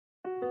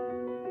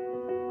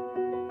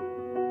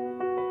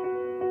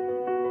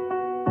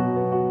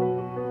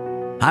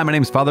Hi, my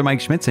name is Father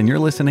Mike Schmitz, and you're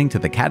listening to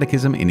the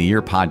Catechism in a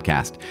Year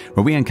podcast,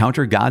 where we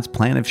encounter God's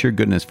plan of sheer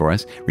goodness for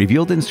us,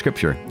 revealed in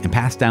Scripture and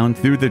passed down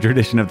through the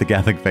tradition of the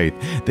Catholic faith.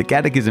 The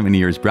Catechism in a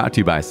Year is brought to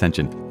you by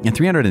Ascension. In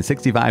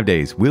 365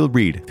 days, we'll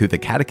read through the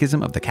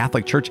Catechism of the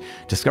Catholic Church,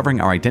 discovering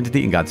our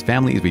identity in God's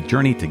family as we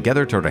journey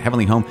together toward our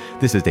heavenly home.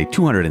 This is day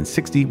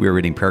 260. We're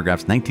reading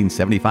paragraphs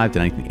 1975 to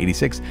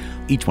 1986.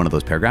 Each one of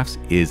those paragraphs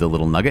is a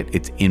little nugget.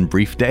 It's in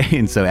brief day,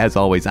 and so as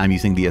always, I'm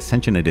using the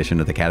Ascension edition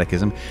of the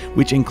Catechism,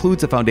 which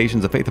includes the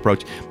Foundations of Faith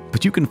approach,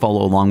 but you can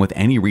follow along with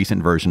any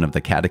recent version of the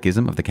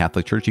Catechism of the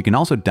Catholic Church. You can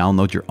also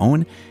download your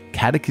own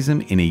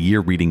Catechism in a Year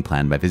reading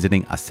plan by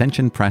visiting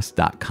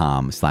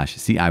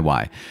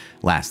ascensionpress.com/CIY.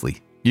 Lastly,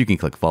 you can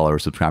click follow or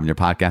subscribe in your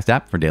podcast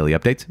app for daily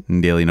updates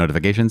and daily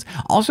notifications.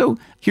 Also,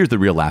 here's the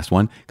real last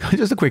one.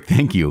 Just a quick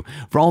thank you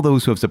for all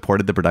those who have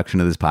supported the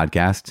production of this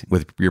podcast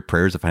with your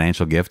prayers of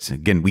financial gifts.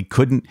 Again, we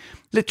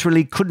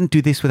literally couldn't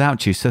do this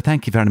without you. So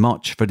thank you very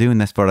much for doing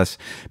this for us.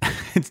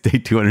 It's day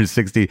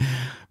 260.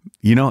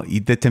 You know,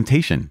 the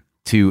temptation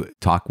to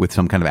talk with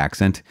some kind of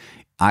accent,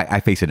 I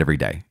face it every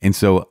day. And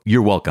so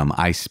you're welcome.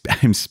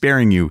 I'm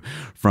sparing you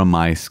from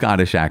my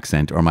Scottish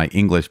accent or my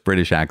English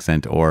British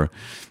accent or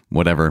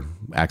whatever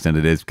accent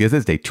it is, because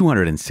it's day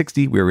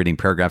 260. We're reading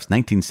paragraphs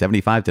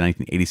 1975 to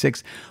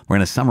 1986. We're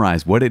going to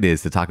summarize what it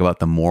is to talk about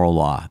the moral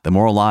law. The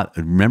moral law,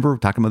 remember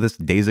talking about this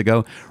days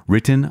ago,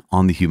 written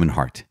on the human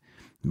heart,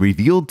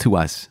 revealed to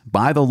us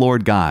by the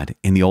Lord God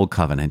in the Old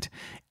Covenant,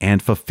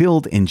 and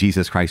fulfilled in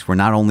Jesus Christ, where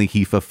not only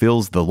he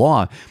fulfills the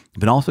law,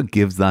 but also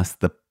gives us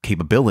the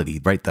capability,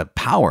 right, the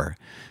power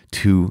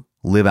to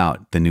live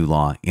out the new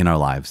law in our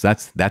lives.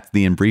 That's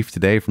the in brief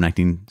today from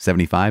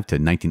 1975 to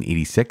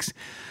 1986.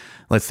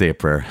 Let's say a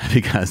prayer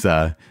because,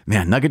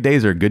 Nugget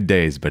days are good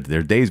days, but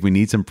they're days we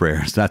need some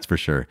prayers, that's for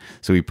sure.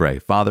 So we pray,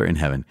 Father in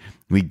heaven,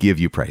 we give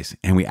you praise,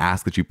 and we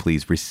ask that you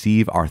please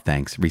receive our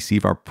thanks,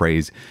 receive our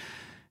praise,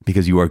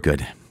 because you are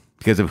good,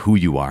 because of who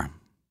you are.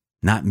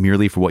 Not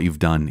merely for what you've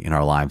done in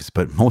our lives,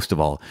 but most of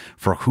all,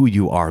 for who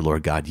you are,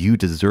 Lord God. You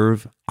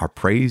deserve our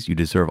praise. You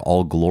deserve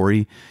all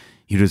glory.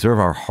 You deserve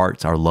our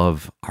hearts, our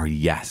love, our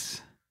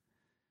yes.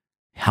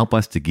 Help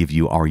us to give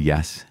you our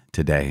yes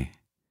today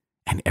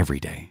and every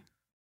day.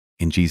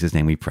 In Jesus'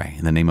 name we pray.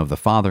 In the name of the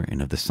Father,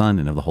 and of the Son,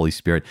 and of the Holy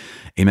Spirit.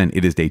 Amen.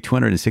 It is day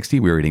 260.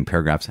 We're reading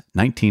paragraphs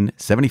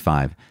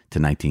 1975 to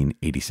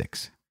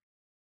 1986.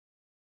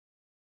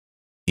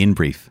 In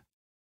brief,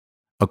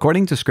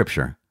 according to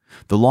Scripture,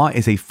 the law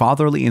is a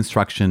fatherly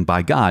instruction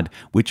by God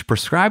which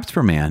prescribes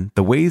for man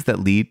the ways that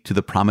lead to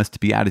the promised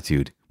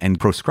beatitude and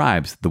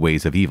proscribes the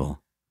ways of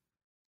evil.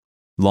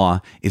 Law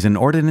is an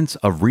ordinance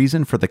of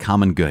reason for the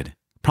common good,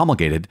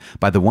 promulgated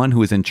by the one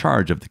who is in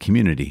charge of the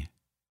community.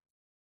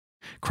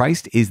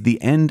 Christ is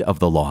the end of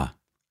the law.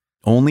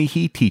 Only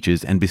he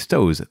teaches and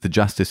bestows the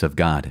justice of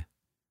God.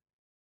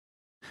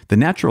 The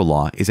natural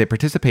law is a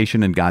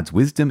participation in God's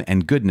wisdom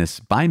and goodness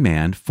by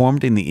man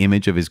formed in the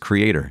image of his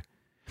Creator.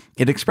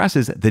 It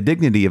expresses the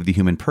dignity of the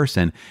human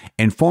person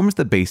and forms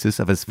the basis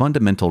of his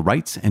fundamental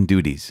rights and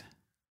duties.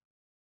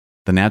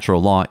 The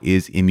natural law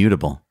is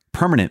immutable,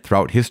 permanent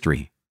throughout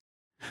history.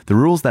 The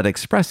rules that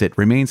express it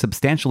remain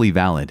substantially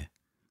valid.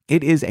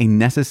 It is a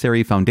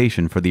necessary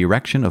foundation for the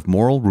erection of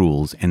moral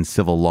rules and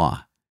civil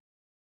law.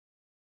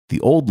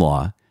 The Old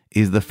Law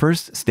is the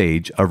first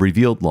stage of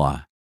revealed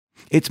law.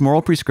 Its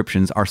moral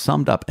prescriptions are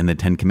summed up in the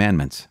Ten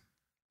Commandments.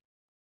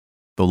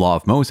 The law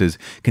of Moses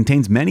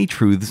contains many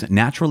truths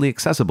naturally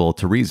accessible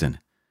to reason.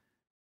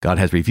 God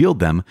has revealed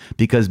them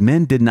because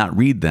men did not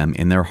read them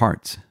in their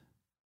hearts.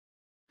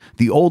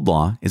 The Old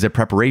Law is a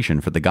preparation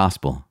for the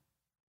gospel.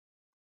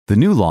 The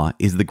New Law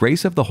is the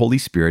grace of the Holy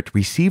Spirit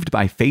received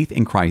by faith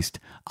in Christ,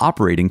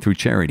 operating through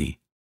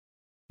charity.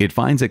 It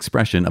finds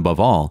expression, above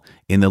all,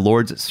 in the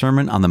Lord's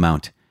Sermon on the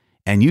Mount,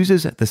 and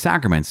uses the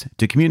sacraments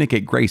to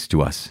communicate grace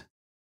to us.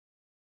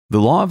 The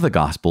law of the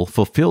gospel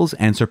fulfills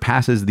and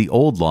surpasses the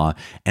old law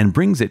and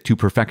brings it to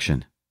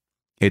perfection.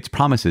 Its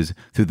promises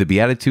through the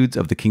beatitudes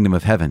of the kingdom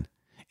of heaven,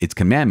 its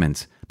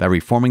commandments by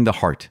reforming the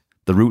heart,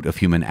 the root of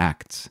human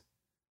acts.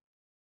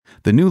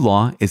 The new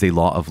law is a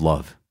law of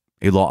love,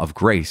 a law of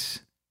grace,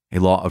 a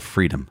law of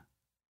freedom.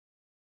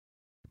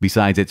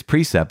 Besides its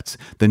precepts,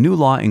 the new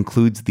law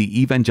includes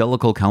the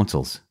evangelical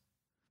counsels.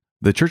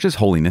 The Church's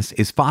holiness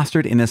is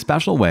fostered in a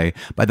special way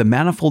by the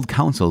manifold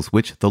counsels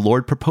which the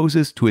Lord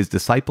proposes to his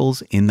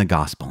disciples in the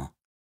gospel.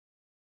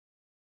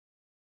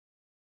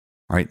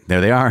 All right,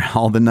 there they are,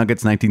 all the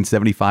nuggets,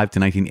 1975 to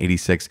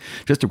 1986.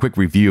 Just a quick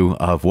review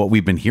of what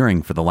we've been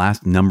hearing for the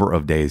last number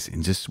of days.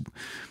 And just,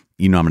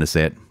 I'm going to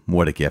say it,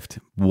 what a gift.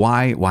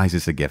 Why is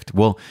this a gift?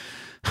 Well,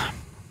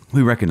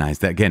 we recognize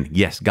that, again,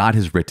 yes, God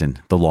has written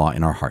the law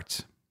in our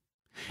hearts.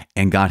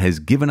 And God has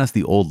given us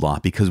the old law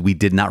because we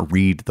did not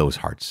read those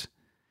hearts.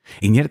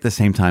 And yet at the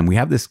same time, we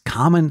have this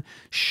common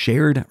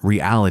shared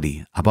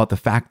reality about the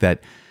fact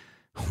that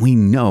we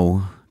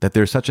know that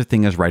there's such a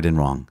thing as right and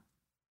wrong.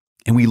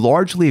 And we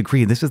largely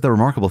agree. This is the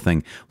remarkable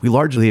thing. We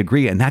largely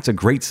agree, and that's a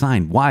great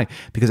sign. Why?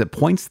 Because it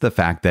points to the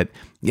fact that,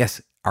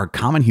 yes, our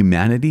common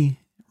humanity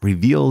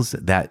reveals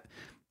that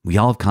we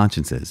all have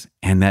consciences,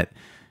 and that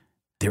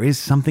there is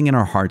something in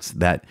our hearts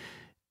that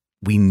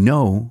we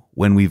know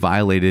when we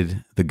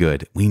violated the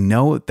good. We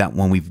know that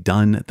when we've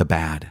done the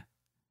bad.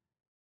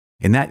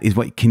 And that is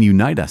what can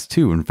unite us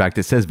too. In fact,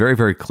 it says very,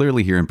 very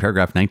clearly here in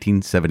paragraph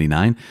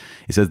 1979,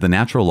 it says the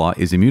natural law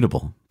is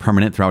immutable,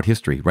 permanent throughout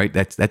history, right?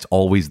 That's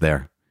always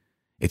there.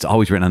 It's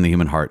always written on the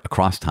human heart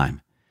across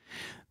time.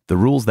 The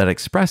rules that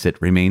express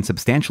it remain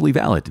substantially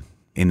valid.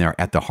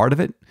 At the heart of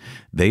it,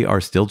 they are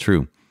still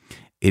true.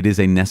 It is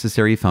a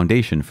necessary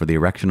foundation for the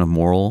erection of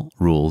moral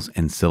rules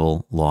and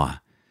civil law.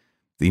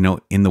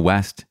 In the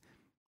West,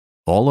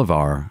 all of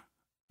our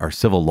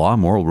civil law,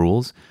 moral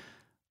rules,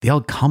 they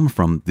all come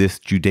from this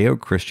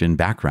Judeo-Christian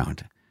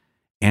background.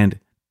 And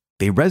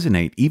they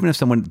resonate, even if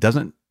someone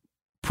doesn't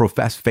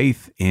profess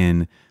faith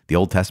in the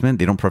Old Testament,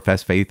 they don't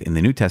profess faith in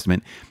the New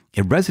Testament,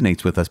 it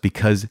resonates with us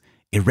because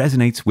it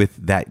resonates with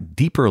that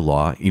deeper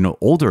law,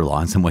 older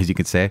law in some ways you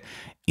could say,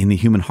 in the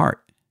human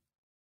heart.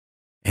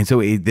 And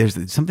so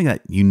there's something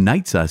that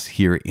unites us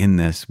here in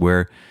this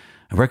where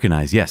I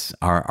recognize, yes,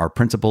 our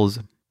principles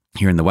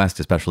here in the West,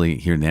 especially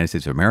here in the United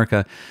States of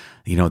America,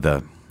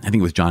 I think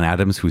it was John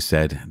Adams who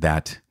said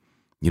that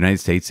the United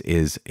States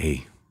is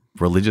a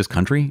religious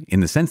country in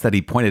the sense that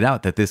he pointed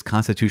out that this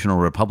constitutional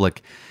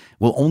republic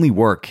will only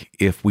work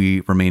if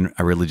we remain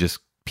a religious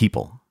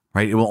people,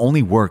 right? It will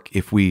only work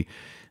if we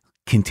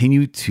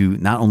continue to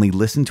not only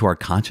listen to our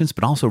conscience,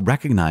 but also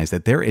recognize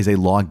that there is a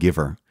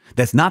lawgiver.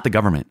 That's not the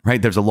government,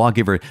 right? There's a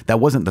lawgiver that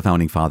wasn't the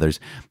founding fathers.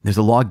 There's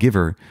a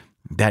lawgiver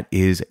that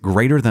is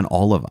greater than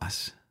all of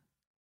us.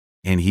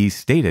 And he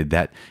stated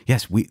that,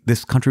 yes,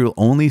 this country will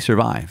only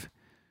survive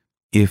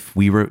if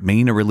we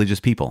remain a religious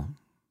people,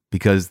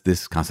 because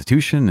this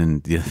Constitution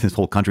and this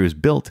whole country was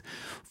built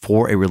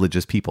for a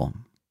religious people.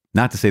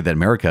 Not to say that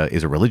America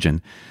is a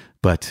religion,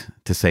 but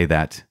to say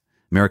that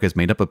America is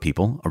made up of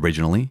people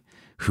originally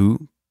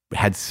who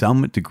had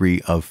some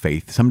degree of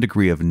faith, some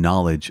degree of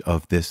knowledge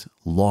of this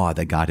law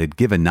that God had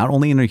given, not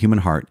only in their human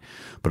heart,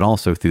 but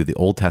also through the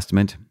Old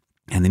Testament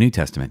and the New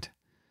Testament.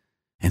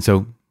 And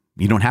so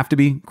you don't have to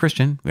be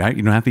Christian, right?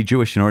 You don't have to be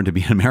Jewish in order to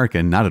be an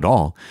American. Not at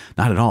all.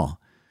 Not at all.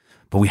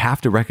 But we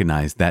have to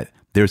recognize that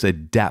there's a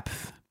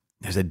depth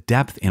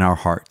in our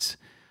hearts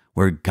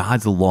where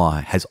God's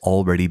law has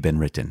already been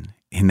written.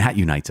 And that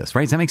unites us,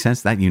 right? Does that make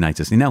sense? That unites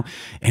us. And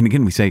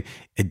again, we say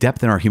a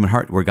depth in our human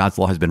heart where God's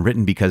law has been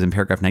written because in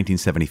paragraph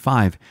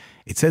 1975,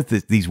 it says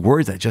that these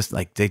words that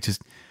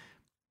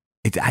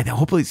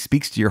hopefully it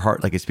speaks to your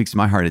heart like it speaks to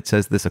my heart. It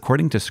says this,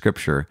 according to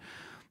Scripture,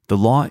 the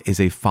law is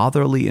a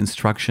fatherly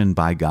instruction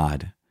by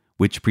God,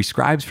 which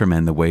prescribes for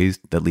men the ways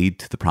that lead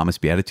to the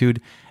promised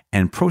beatitude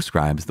and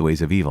proscribes the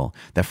ways of evil.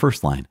 That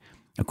first line,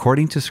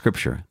 according to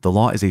Scripture, the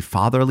law is a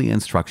fatherly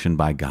instruction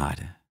by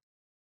God.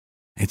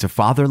 It's a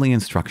fatherly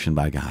instruction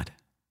by God.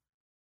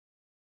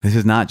 This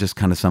is not just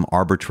kind of some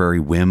arbitrary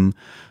whim.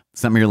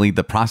 It's not merely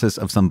the process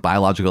of some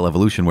biological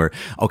evolution where,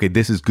 okay,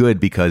 this is good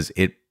because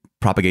it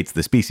propagates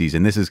the species,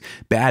 and this is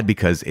bad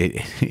because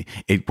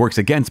it works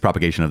against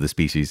propagation of the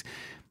species.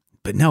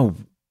 But no,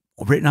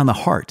 written on the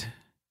heart,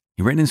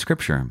 written in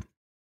Scripture,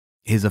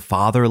 is a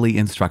fatherly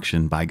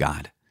instruction by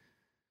God.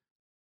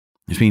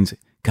 Which means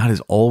God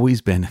has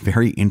always been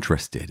very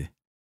interested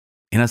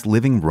in us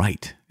living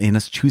right, in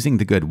us choosing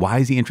the good. Why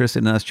is he interested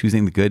in us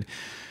choosing the good?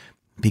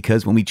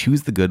 Because when we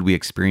choose the good, we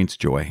experience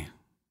joy.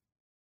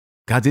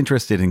 God's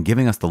interested in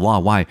giving us the law.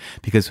 Why?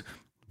 Because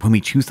when we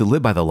choose to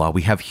live by the law,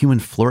 we have human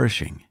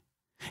flourishing.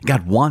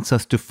 God wants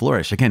us to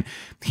flourish. Again,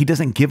 he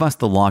doesn't give us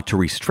the law to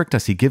restrict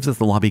us. He gives us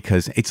the law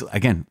because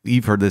again,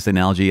 you've heard this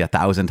analogy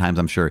 1,000 times,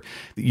 I'm sure.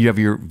 You have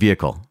your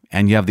vehicle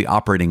and you have the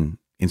operating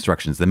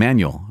instructions, the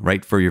manual,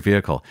 right, for your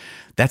vehicle.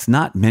 That's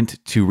not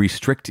meant to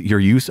restrict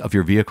your use of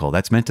your vehicle.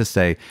 That's meant to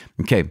say,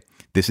 okay,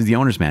 this is the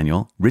owner's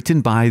manual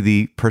written by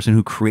the person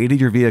who created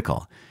your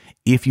vehicle.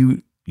 If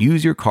you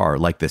use your car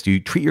like this, you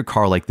treat your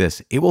car like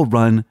this, it will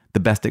run the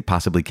best it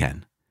possibly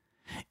can.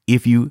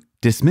 If you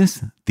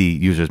dismiss the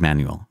user's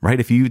manual, right?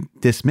 If you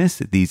dismiss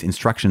these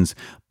instructions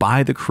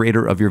by the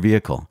creator of your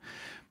vehicle,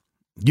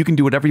 you can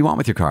do whatever you want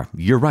with your car.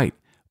 You're right,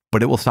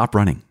 but it will stop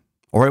running,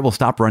 or it will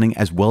stop running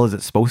as well as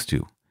it's supposed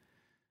to.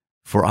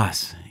 For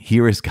us,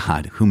 here is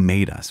God who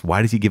made us.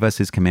 Why does he give us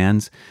his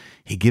commands?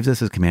 He gives us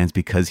his commands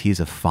because he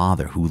is a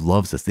father who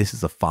loves us. This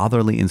is a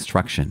fatherly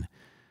instruction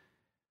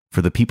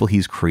for the people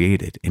he's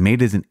created and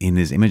made in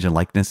his image and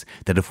likeness,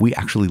 that if we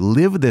actually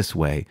live this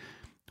way,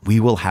 we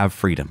will have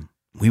freedom.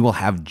 We will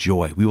have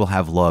joy. We will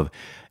have love.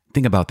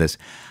 Think about this.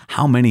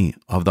 How many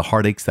of the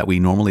heartaches that we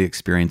normally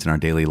experience in our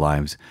daily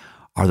lives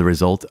are the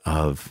result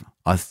of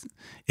us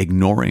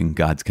ignoring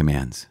God's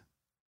commands?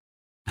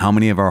 How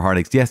many of our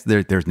heartaches, yes,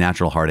 there's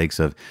natural heartaches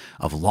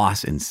of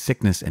loss and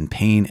sickness and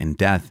pain and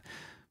death,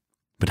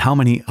 but how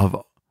many of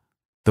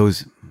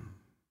those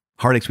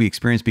heartaches we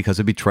experience because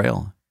of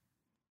betrayal?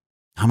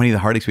 How many of the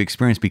heartaches we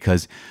experience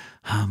because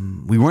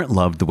we weren't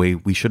loved the way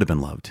we should have been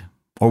loved,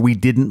 or we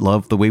didn't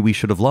love the way we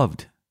should have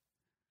loved?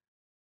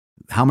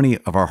 How many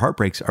of our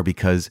heartbreaks are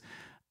because,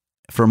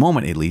 for a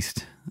moment at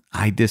least,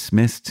 I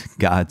dismissed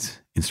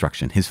God's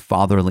instruction, his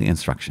fatherly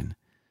instruction?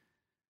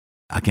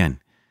 Again,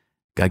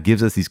 God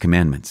gives us these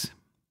commandments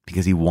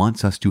because he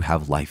wants us to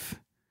have life.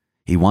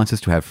 He wants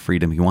us to have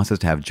freedom. He wants us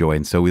to have joy.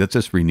 And so let's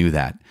just renew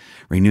that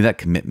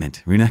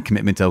commitment,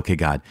 to, okay,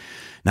 God,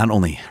 not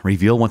only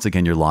reveal once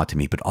again your law to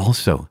me, but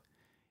also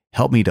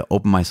help me to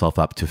open myself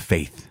up to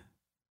faith,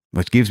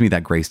 which gives me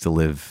that grace to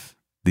live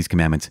these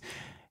commandments.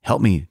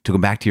 Help me to go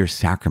back to your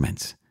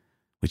sacraments,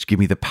 which give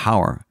me the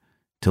power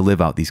to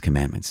live out these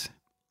commandments.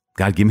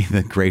 God, give me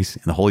the grace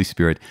and the Holy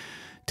Spirit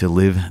to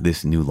live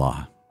this new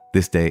law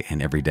this day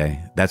and every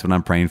day. That's what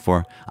I'm praying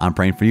for. I'm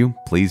praying for you.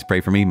 Please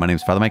pray for me. My name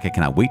is Father Mike. I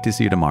cannot wait to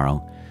see you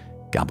tomorrow.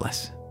 God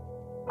bless.